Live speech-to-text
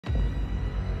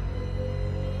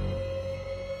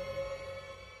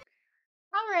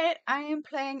Alright, I am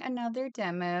playing another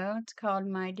demo. It's called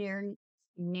My Dear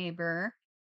Neighbor.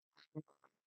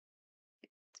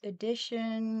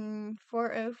 Edition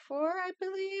 404, I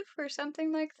believe, or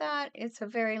something like that. It's a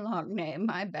very long name,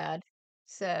 my bad.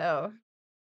 So,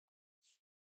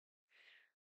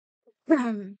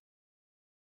 we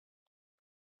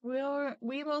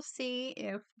will see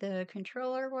if the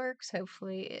controller works.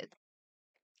 Hopefully it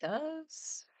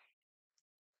does.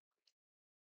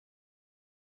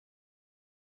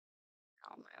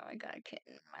 Oh no, I got a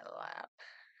kitten in my lap.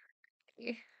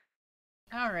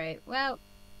 Alright, well,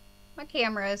 my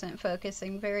camera isn't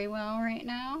focusing very well right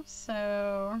now,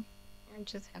 so I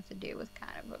just have to deal with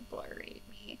kind of a blurry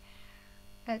me.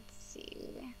 Let's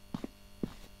see.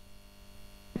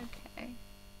 Okay.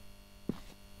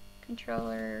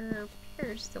 Controller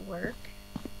appears to work.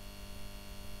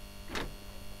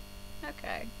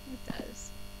 Okay, it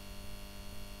does.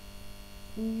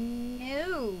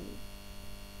 No!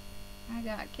 I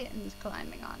got kittens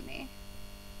climbing on me.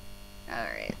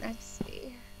 Alright, let's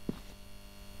see.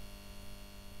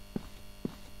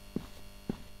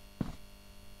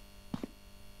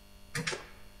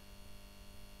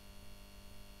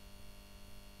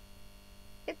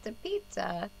 It's a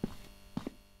pizza!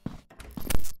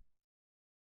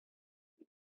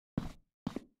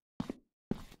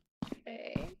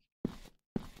 Okay.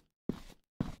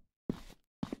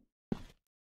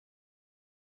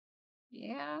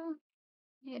 Yeah,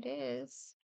 it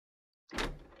is.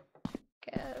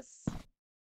 Guess.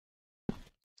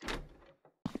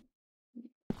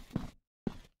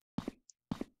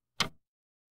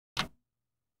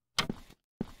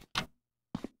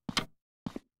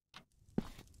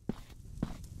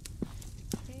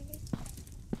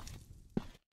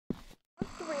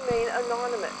 To remain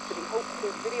anonymous, but he hopes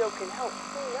his video can help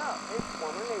clean up his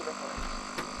former neighborhood.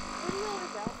 Video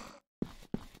is out.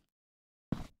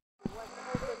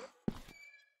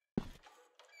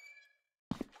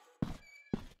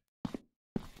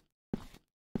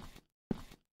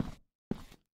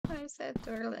 Why is that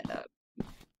door lit up?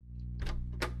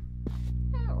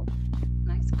 Oh,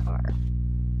 nice car.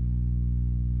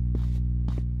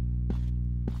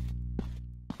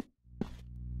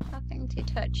 Nothing to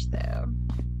touch though.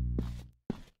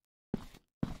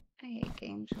 I hate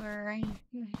games where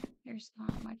there's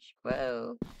not much.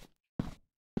 Whoa.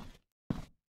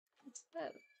 What's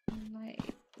that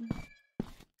light?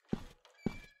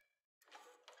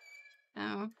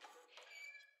 Oh.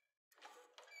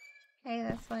 Hey,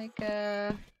 that's like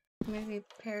a movie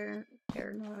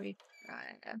paranoid.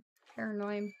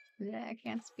 Paranoid. Yeah, I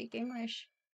can't speak English.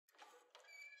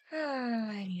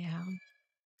 Yeah.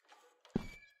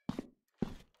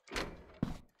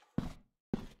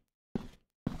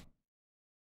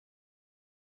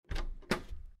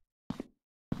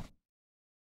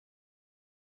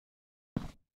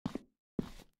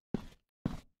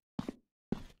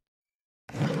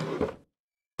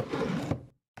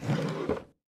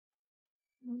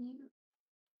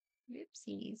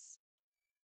 Oopsies.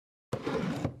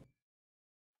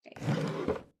 Okay.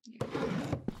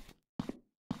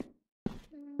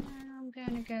 I'm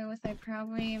gonna go with I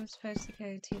probably am supposed to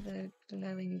go to the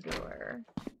glowing door.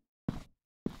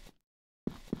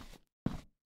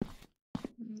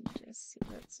 Just see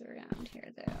what's around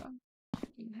here though. Do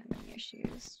you have any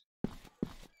issues?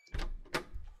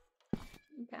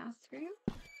 Bathroom?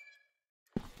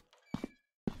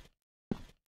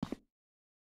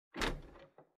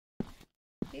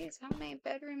 Jeez, how many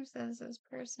bedrooms does this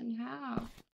person have?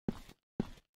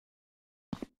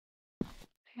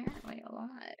 Apparently a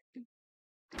lot.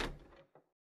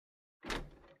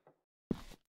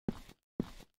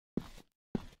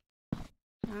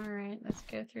 Alright, let's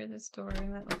go through this door.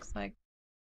 That looks like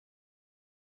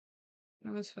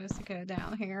I'm supposed to go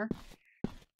down here.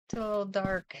 It's a little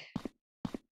dark.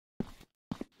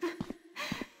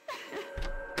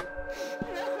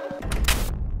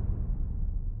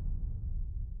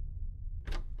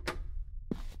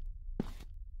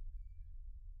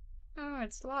 Oh,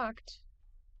 it's locked.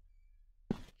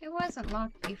 It wasn't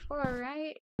locked before,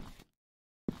 right?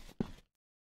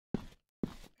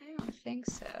 I don't think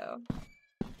so.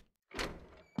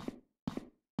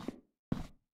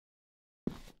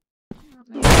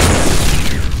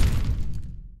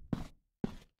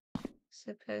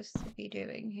 Supposed to be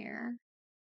doing here.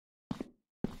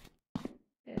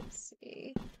 Let's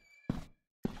see.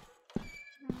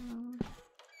 Oh.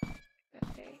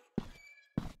 Okay.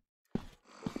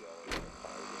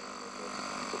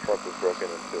 The truck was broken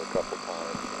into a couple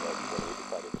times, and that's when we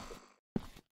decided to put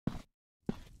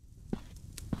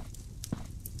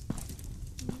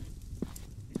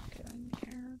Go in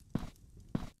there.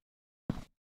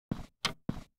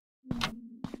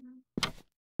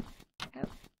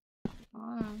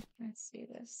 see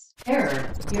this.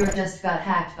 Error, you just got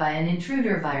hacked by an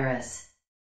intruder virus.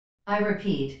 I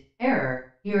repeat,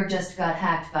 error, you just got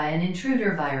hacked by an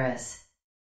intruder virus.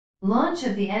 Launch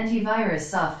of the antivirus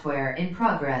software in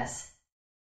progress.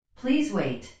 Please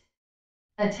wait.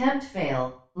 Attempt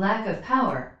fail, lack of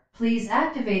power. Please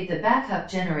activate the backup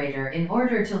generator in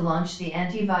order to launch the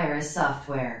antivirus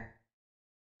software.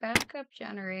 Backup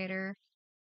generator.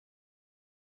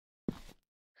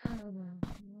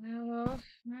 Well,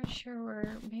 I'm not sure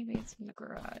where. Maybe it's in the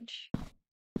garage.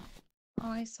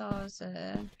 All I saw was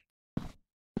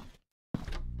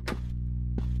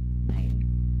my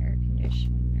air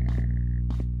conditioner.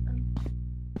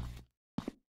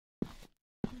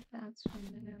 That's one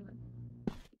that I would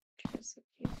just a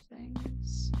few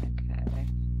things. Okay.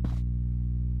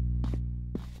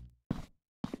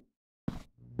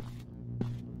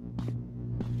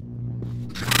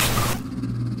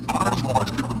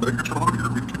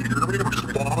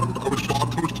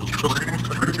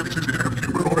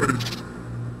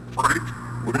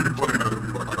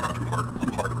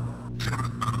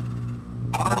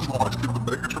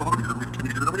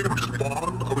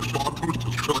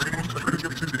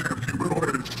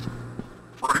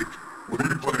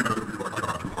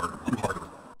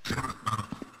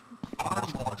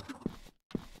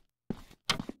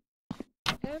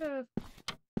 Oh,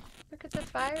 look at the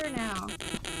fire now.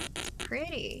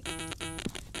 Pretty.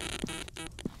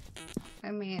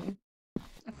 I mean,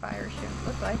 a fire shouldn't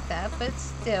look like that, but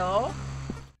still.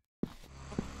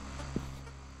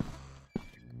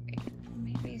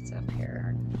 Maybe it's up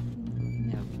here.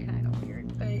 That would be kind of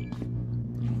weird, but I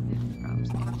have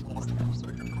problems making stuff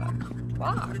sort of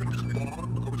walk.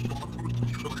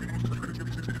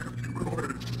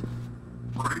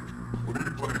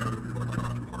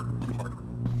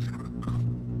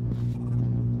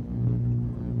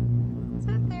 Was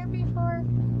that there before?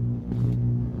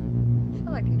 I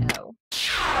feel like no.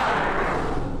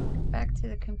 Back to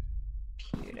the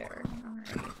computer.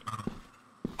 Alright.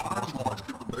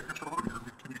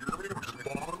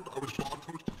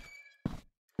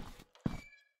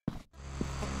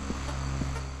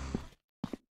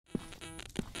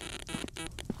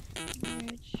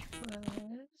 Which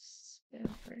was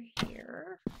over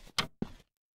here.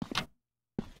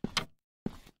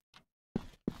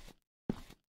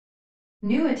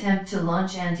 New attempt to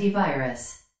launch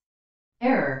antivirus.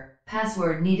 Error,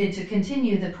 password needed to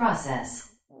continue the process.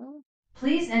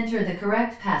 Please enter the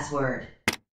correct password.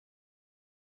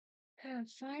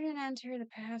 Find and enter the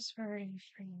password in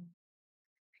free.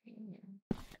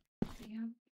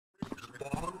 Damn.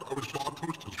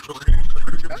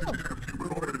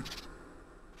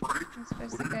 I'm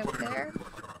supposed to go up there?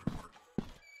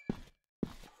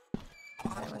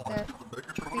 Is that what that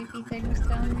creepy thing was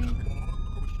telling me?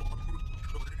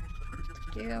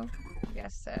 To do? I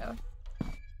guess so.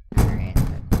 Alright.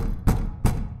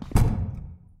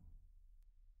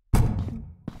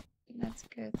 Let's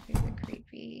go through the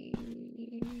creepy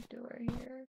door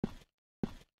here.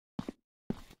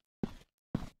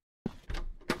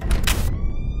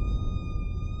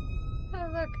 Oh,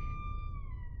 look.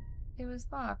 It was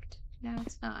locked. Now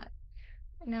it's not.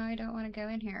 Now I don't want to go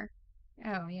in here.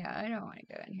 Oh, yeah, I don't want to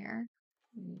go in here.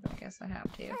 I guess I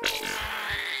have to. Ne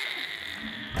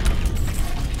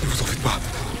vous en faites pas.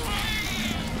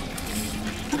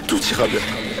 Tout ira bien.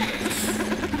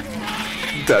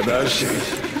 Dana, chérie,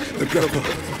 ne pleure pas.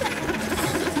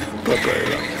 Papa est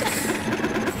là.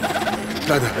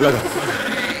 Lana,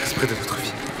 reste près de votre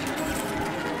vie.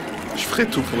 Je ferai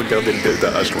tout pour garder le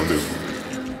Delta H loin de vous.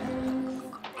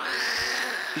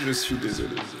 Je suis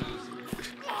désolé.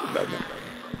 Lana.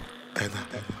 Anna.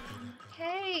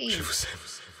 Hey! Je vous aime.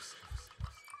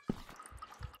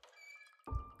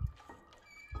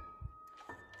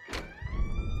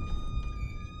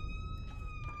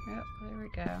 Oh, there we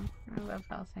go. I love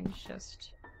how things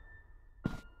just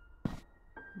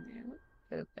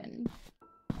open.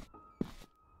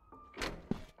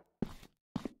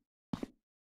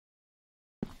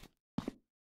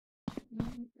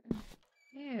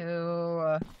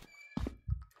 Ew.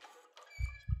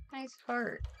 Nice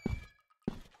heart.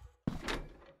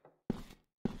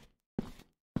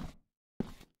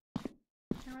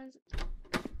 There was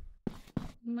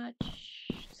much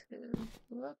to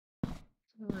look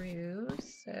through,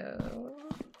 so...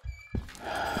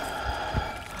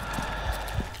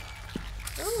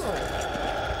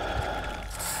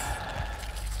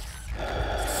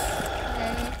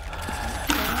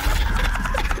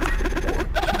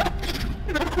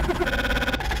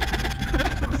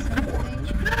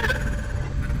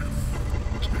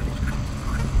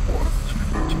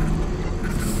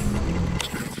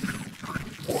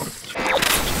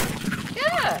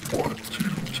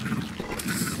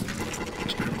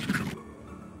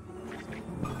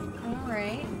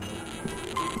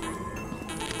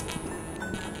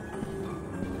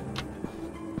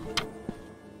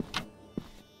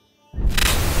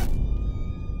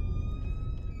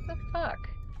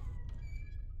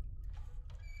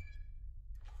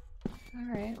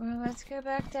 let's go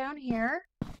back down here.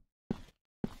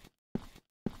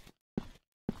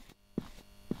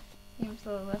 Seems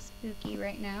a little less spooky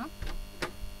right now.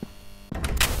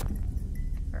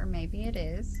 Or maybe it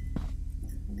is.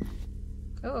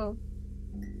 Oh.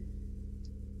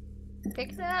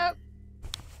 Pick it up!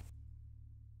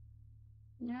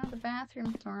 No, the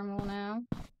bathroom's normal now.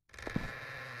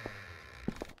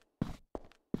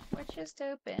 What just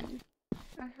opened?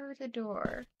 I heard a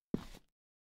door.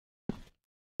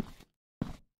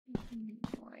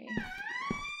 Boy.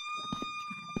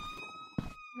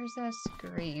 Where's that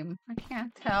scream? I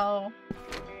can't tell.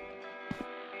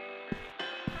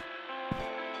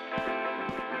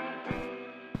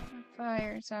 The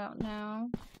fire's out now.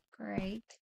 Great.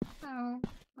 Oh,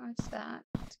 what's that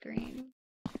scream?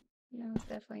 No, it's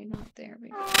definitely not there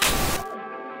before.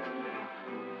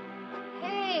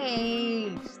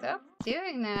 Hey! Stop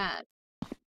doing that!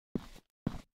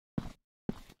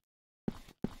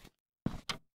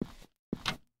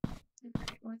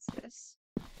 Okay, what's this?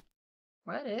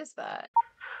 What is that?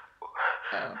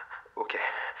 Oh. Ok.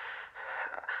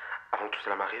 Avant que tout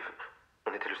cela m'arrive,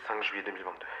 on était le 5 juillet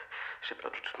 2022. J'ai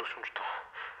perdu toute notion du temps.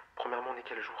 Premièrement, on est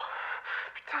quel jour?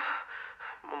 Putain!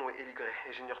 Mon nom est Eli Gray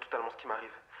et j'ignore totalement ce qui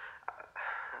m'arrive.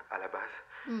 À la base,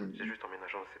 j'ai juste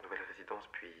emménagé dans cette nouvelle résidence,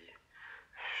 puis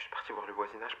je suis parti voir le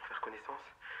voisinage pour faire connaissance.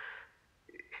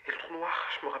 Et le trou noir,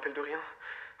 je me rappelle de rien.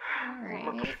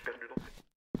 Maintenant, je suis perdu dans cette...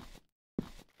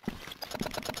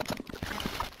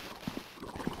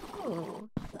 Ooh.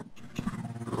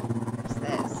 What's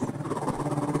this?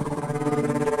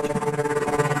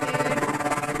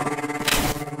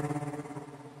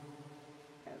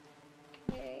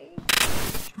 Okay.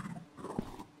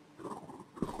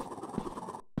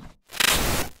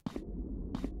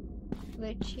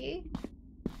 Glitchy.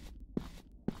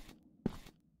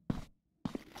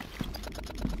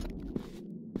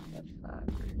 The fuck?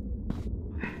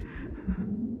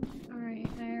 Alright,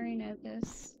 I already know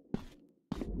this.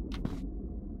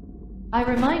 I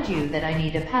remind you that I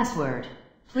need a password.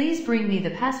 Please bring me the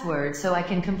password so I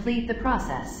can complete the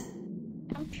process.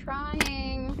 I'm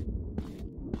trying.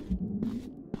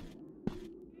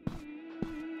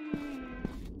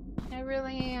 I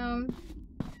really am.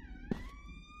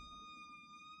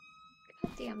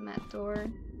 God damn that door.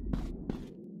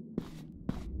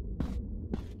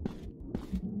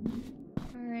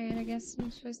 Alright, I guess I'm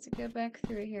supposed to go back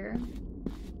through here.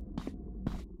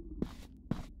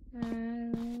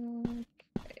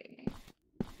 Okay.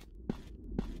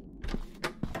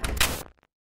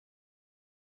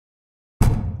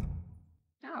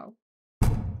 Oh.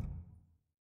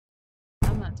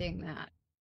 I'm not doing that.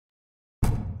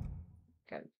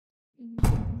 Good.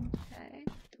 Okay.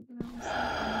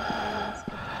 Let's get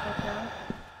the fuck out.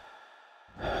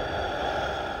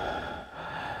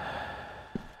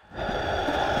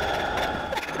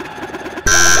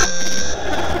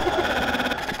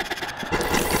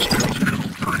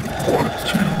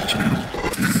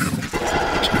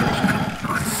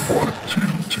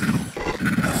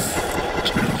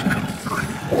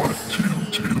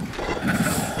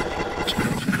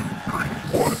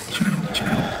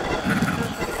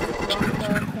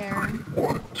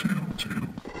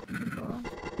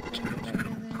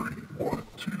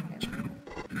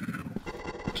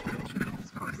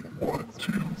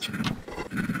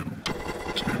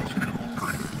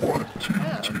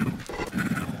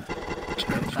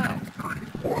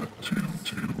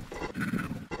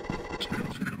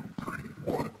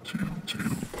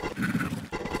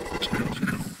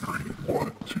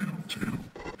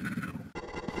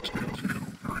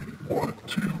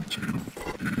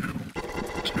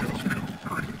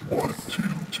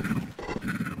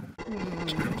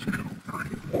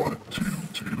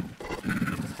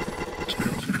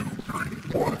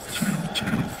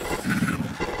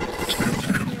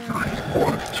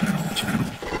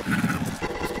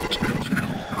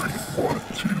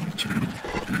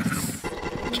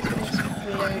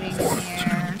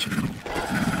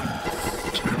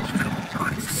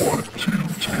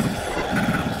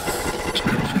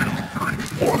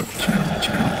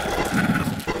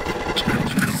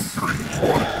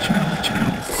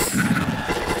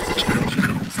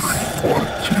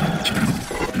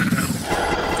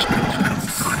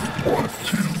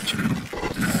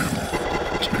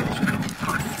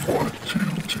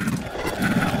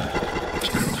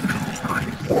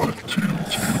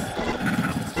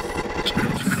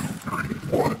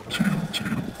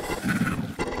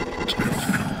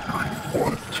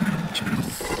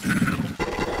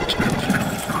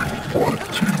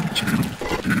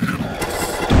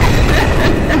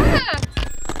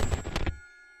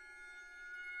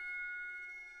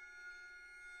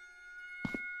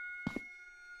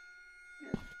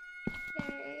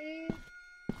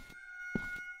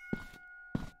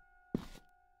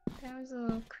 That was a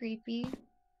little creepy.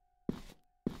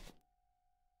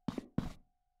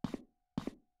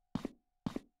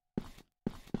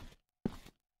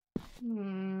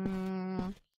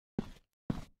 When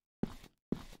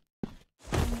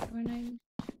I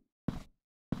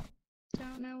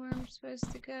don't know where I'm supposed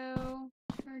to go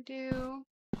or do.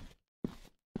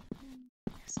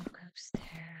 Guess I'll go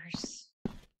upstairs.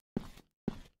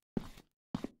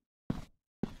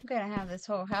 I'm gonna have this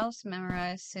whole house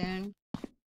memorized soon.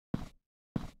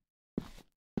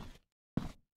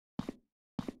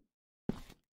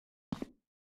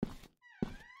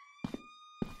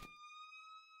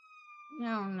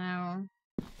 No, no.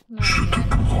 Not again.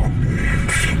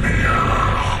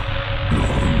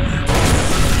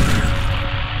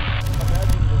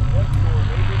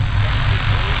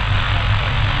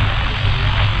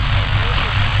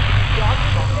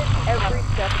 Every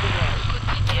step of the way.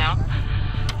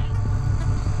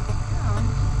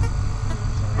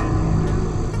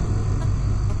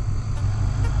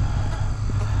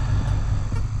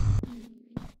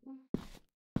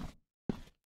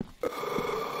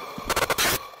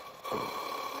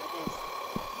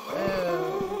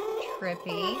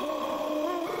 Trippy.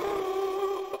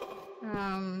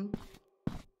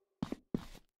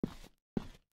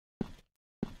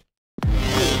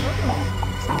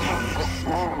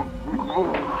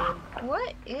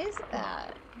 What is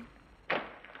that?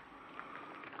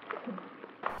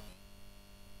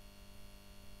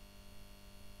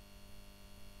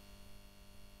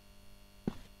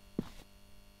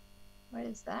 What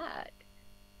is that?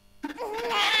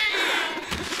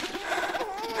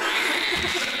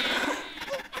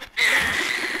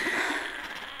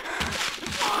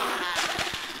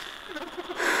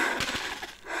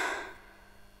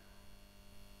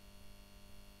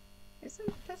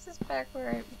 This is back where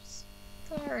I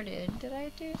started. Did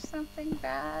I do something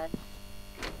bad?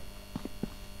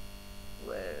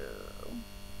 Whoa.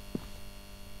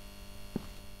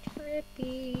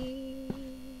 Trippy.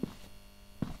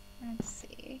 Let's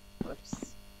see.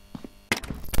 Whoops.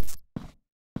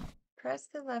 Press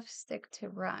the left stick to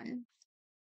run.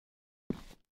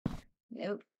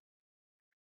 Nope.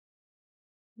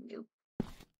 Nope.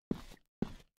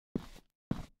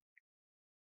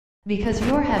 Because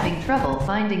you're having trouble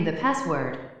finding the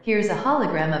password, here's a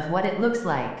hologram of what it looks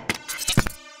like.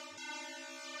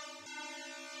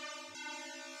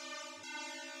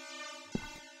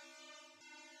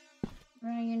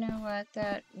 Well, you know what?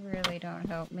 That really don't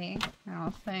help me, I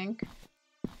don't think.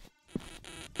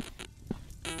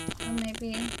 Or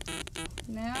maybe...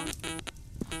 no?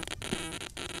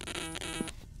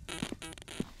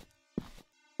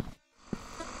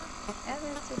 Oh,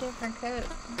 that's a different coat.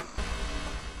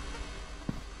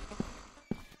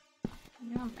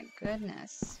 Oh my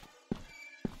goodness.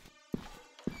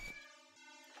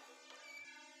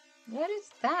 What is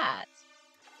that?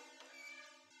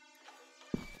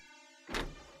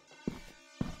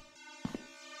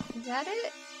 Is that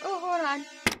it? Oh, hold on.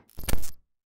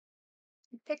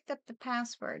 I picked up the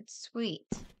password. Sweet.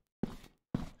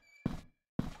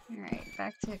 Alright,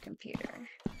 back to the computer.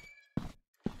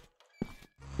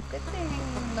 Good thing,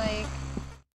 like,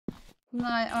 I'm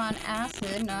not on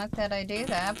acid, not that I do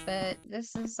that, but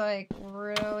this is, like,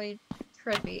 really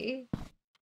trippy.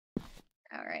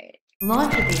 Alright.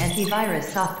 Launch of the antivirus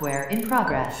software in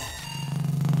progress.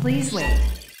 Please wait.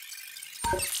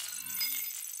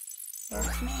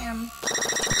 Yes, ma'am.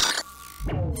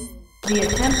 The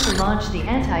attempt to launch the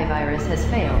antivirus has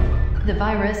failed. The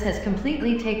virus has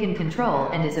completely taken control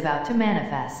and is about to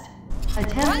manifest.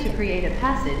 Attempt to create a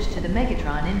passage to the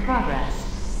Megatron in progress.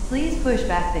 Please push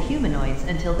back the humanoids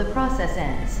until the process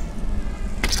ends.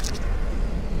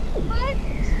 What?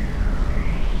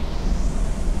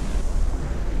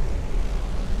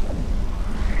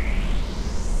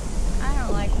 I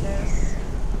don't like this.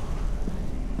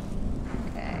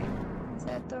 Okay. Is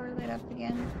that door lit up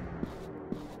again?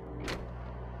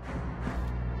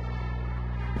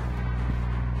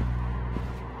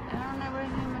 I don't know what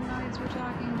humanoids we're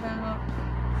talking about.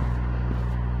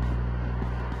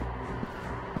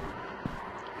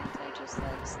 Can't I just,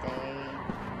 like, stay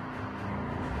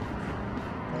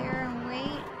there and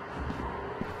wait?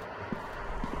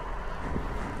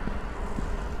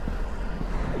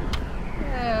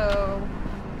 Oh.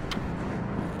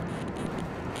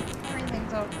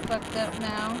 Everything's all fucked up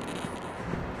now.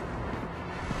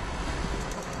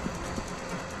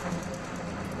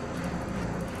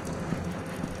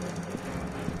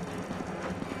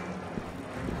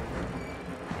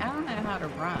 I don't know how to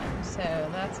run, so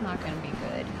that's not going to be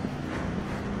good.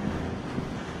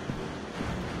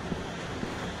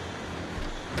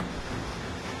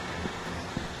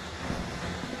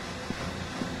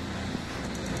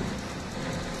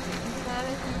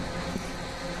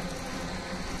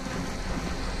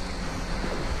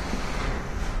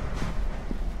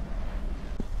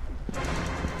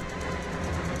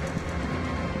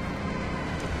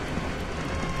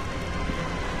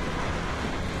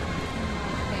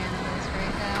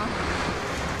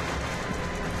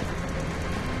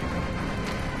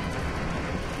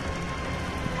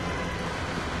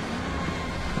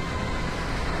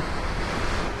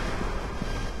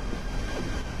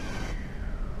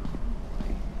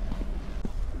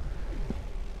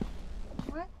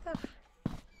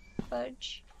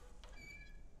 fudge.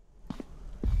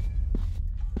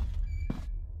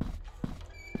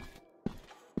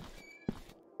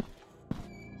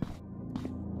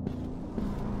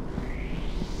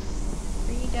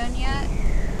 Are you done yet?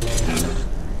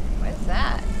 What is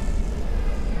that?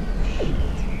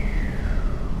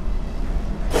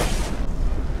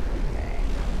 Okay.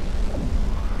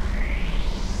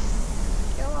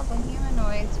 Kill all the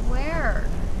humanoids. Where?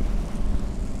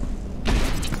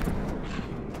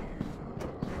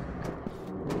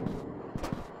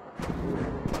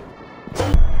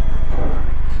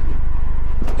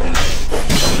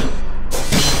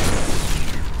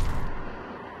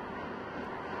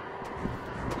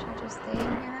 Should I just stay in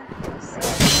here? Let's see.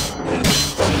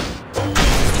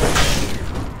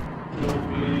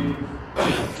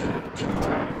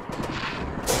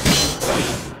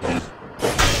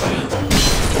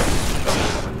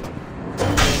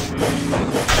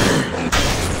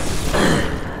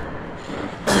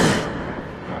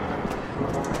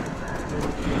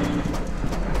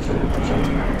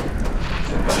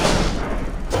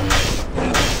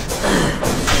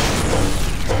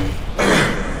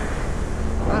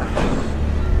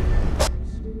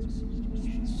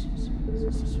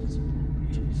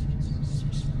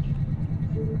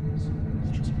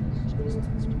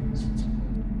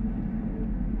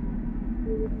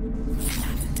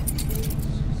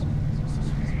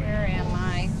 Where am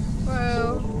I?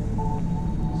 Whoa.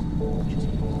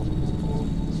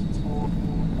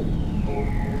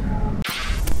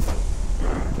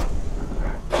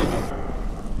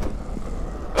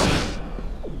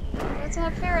 That's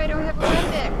not fair. I don't have a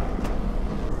weapon.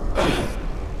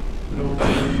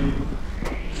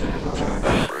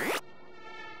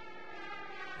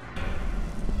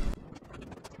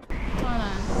 Hold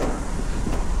on.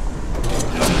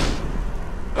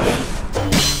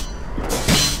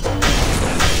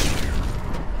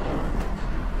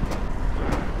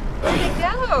 Where'd it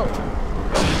go?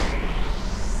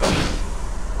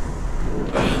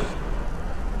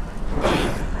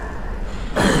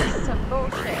 This is some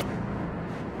bullshit.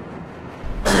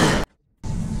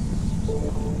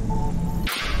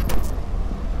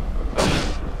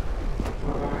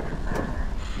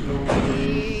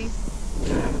 Please.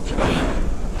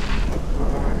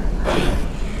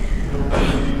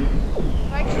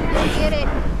 Why can't I get it?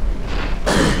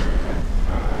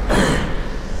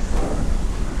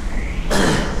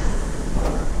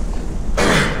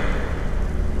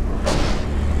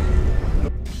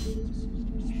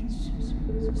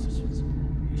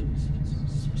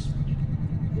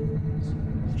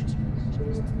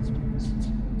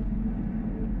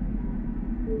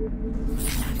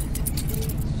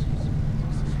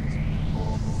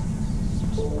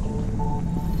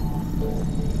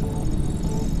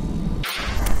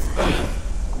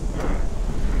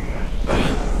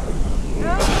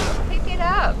 No, pick it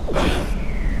up.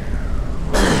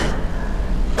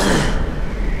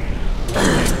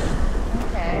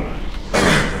 Okay.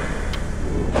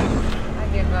 I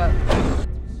give up.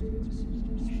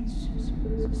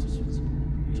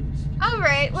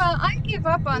 Alright, well, I give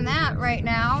up on that right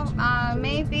now.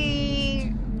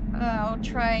 Maybe I'll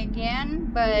try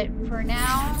again, but for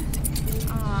now,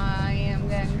 I am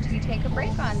going to take a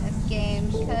break on this game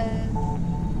because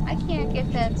I can't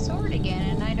get that sword again,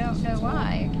 and I don't know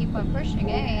why. I keep on pushing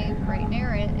A right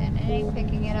near it, and it ain't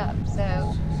picking it up.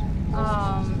 So,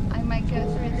 I might go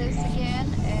through this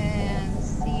again and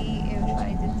see if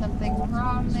I did something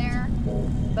wrong there.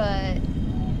 But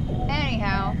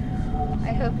anyhow,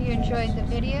 I hope you enjoyed the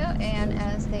video, and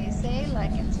as they say,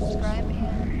 like and subscribe,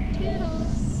 and toodles.